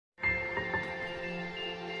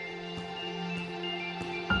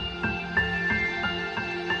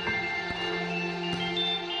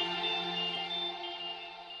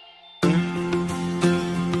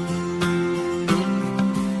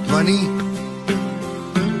दीवानी।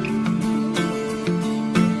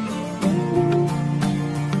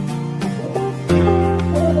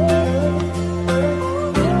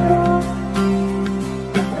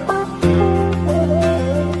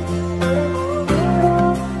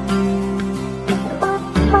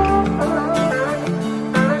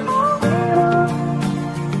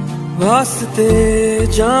 वास्ते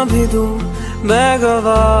जान भी दूं मैं,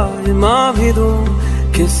 गवाह इमां भी दूं,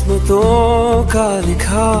 किस्मतों का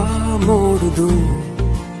लिखा मोड़ दूं।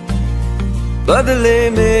 बदले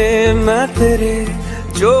में मैं तेरे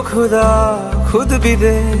जो खुदा खुद भी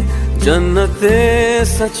दे, जन्नते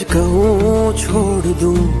सच कहूँ छोड़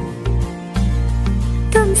दूं।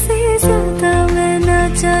 तुमसे ज्यादा मैं ना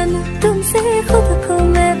जानूं, तुमसे खुद को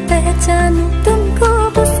मैं पहचानूं, तुमको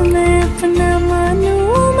बस मैं अपना मानूं।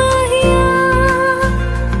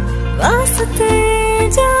 वास्ते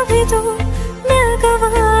जा भी दो मैं,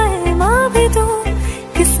 गवाह इमां भी दो,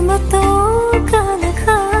 किस्मतों का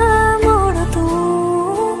लिखा मोड़ दो।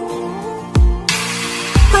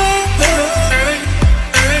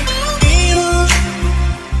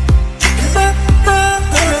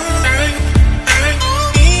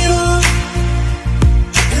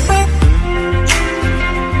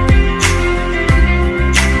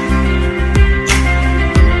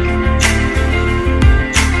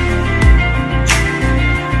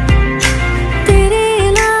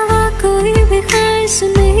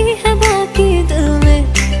 नहीं है बाकी दिल में,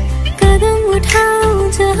 कदम उठाऊं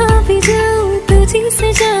जहाँ भी जाऊं, तुझी से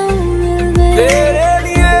जाऊं मिलने। तेरे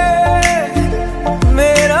लिए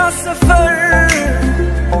मेरा सफर,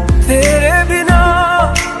 तेरे बिना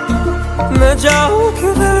मैं जाऊं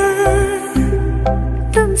किधर।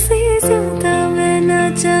 तुमसे ज्यादा मैं ना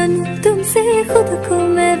जानूं, तुमसे खुद को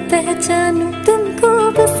मैं पहचानूं, तुमको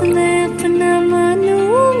बस मैं अपना मानूं।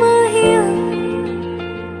 माहिया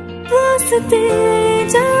वास्ते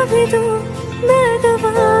जा भी दो मैं,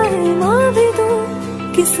 गवाह इमां भी दो,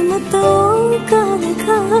 किस्मतों का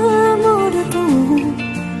लिखा मोड़ दूं।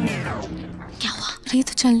 क्या हुआ? ये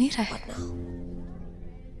तो चल नहीं रहा है।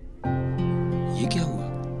 ये क्या हुआ?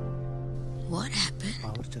 What happened?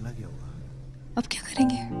 पावर चला गया होगा। अब क्या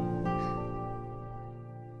करेंगे?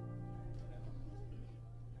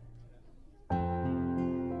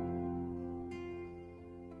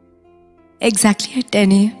 Exactly at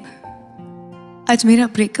 10 AM आज मेरा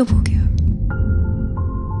ब्रेकअप हो गया।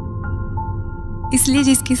 इसलिए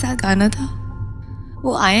जिसके साथ आना था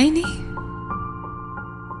वो आया ही नहीं।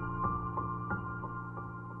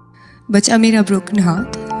 बचा मेरा ब्रोकन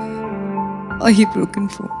हाथ और ये ब्रोकन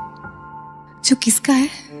फोन, जो किसका है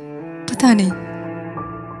पता नहीं,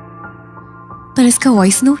 पर इसका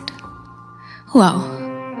वॉइस नोट वाओ,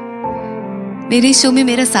 मेरे शो में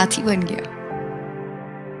मेरा साथी बन गया।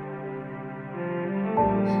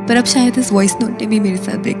 पर अब शायद इस वॉइस नोट ने भी मेरे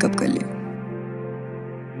साथ ब्रेकअप कर लिया।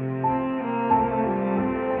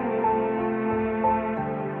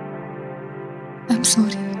 I'm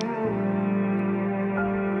sorry.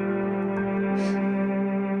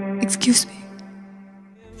 Excuse me.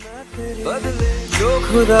 बदले जो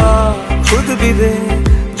खुदा खुद भी दे,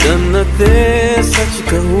 जन्नते सच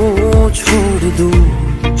कहूँ छोड़ दूं।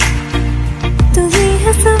 तू ही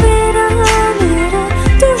है सवेरा मेरा,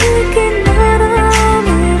 तू ही किनारा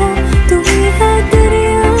मेरा, तू ही है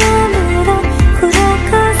दरिया मेरा, खुदा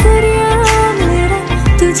का जरिया मेरा,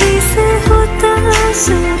 तुझी से होता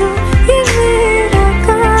शुरू ये मेरा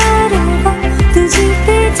कारवां, तुझी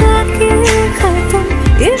पे जाके खत्म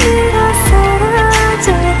ये मेरा सारा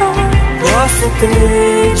जहां। वास्ते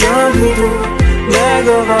जान भी दूं मैं,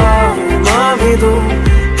 गवाह इमां भी दूं,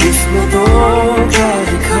 किस्मतों का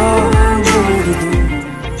लिखा मोड़ दूं।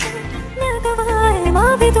 मैं गवाह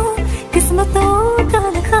इमां भी दूं, किस्मतों का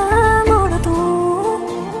लिखा मोड़ दूं।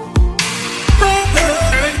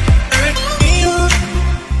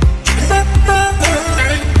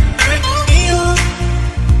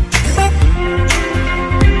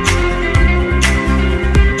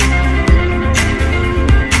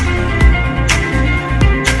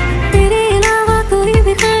 तेरे अलावा कोई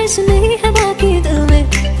भी ख्वाहिश नहीं है बाकी दिल में,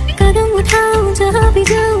 कदम उठाऊं जहाँ भी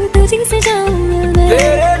जाऊं, तुझी से जाऊं मिलने।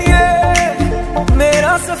 तेरे लिए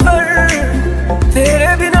मेरा सफर,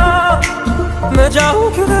 तेरे बिना मैं जाऊं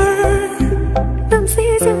किधर। तुमसे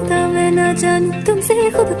ज्यादा मैं ना जानूं, तुमसे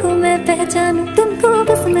खुद को मैं पहचानूं, तुमको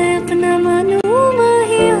बस मैं अपना मानूं।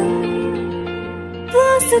 माहिया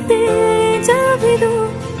वास्ते जा भी दो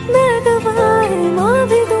मैं, गवाह इमां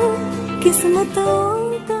भी दो, किस्मतों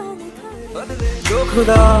का लिखा। जो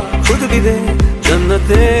खुदा खुद भी दे,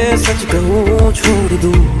 जन्नते सच कहूँ छोड़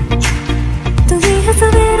दूं। तू ही है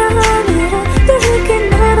सवेरा मेरा, तू ही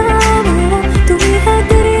किनारा मेरा, तू ही है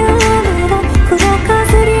दरिया मेरा, खुदा का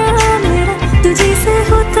जरिया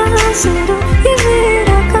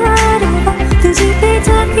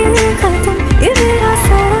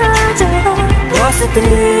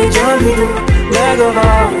जान भी दूं, मैं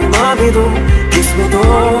गवाह माँ भी दूं, किस्मतों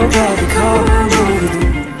का लिखा मोड़ दूं।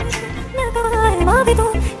 मैं गवाह माँ भी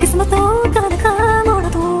दूं, किस्मतों का लिखा मोड़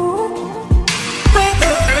दूं।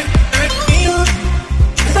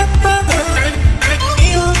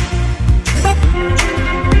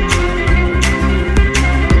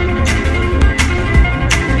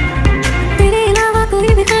 तेरे अलावा कोई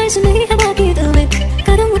भी ख्वाहिश नहीं है बाकी दिल में,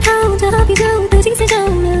 कदम उठाऊं जहाँ भी जाऊं तुझी से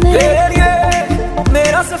जाऊं मैं। तेरे लिए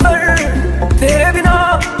मेरा सफर, तेरे बिना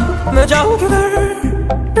मैं जाऊं किधर।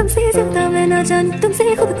 तुमसे ज्यादा मैं ना जानूं,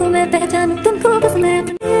 तुमसे खुद को मैं पहचानूं, तुमको बस मैं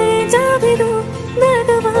अपने जा भी दूं, मैं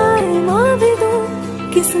गवाह माँ भी दूं,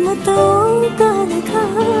 किस्मतों का लिखा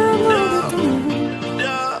मोड़ दूं।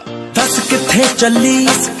 दस किथे चली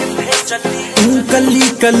तू कली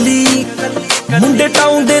कली, मुंडे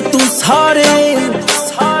टाउंदे तू सारे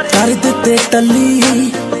कर दिते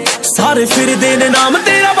टली, सारे फिरदे ने नाम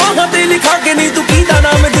तेरा बाहां ते लिखा के नहीं तू कीदा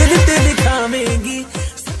नाम दिल ते लिखावेंगी।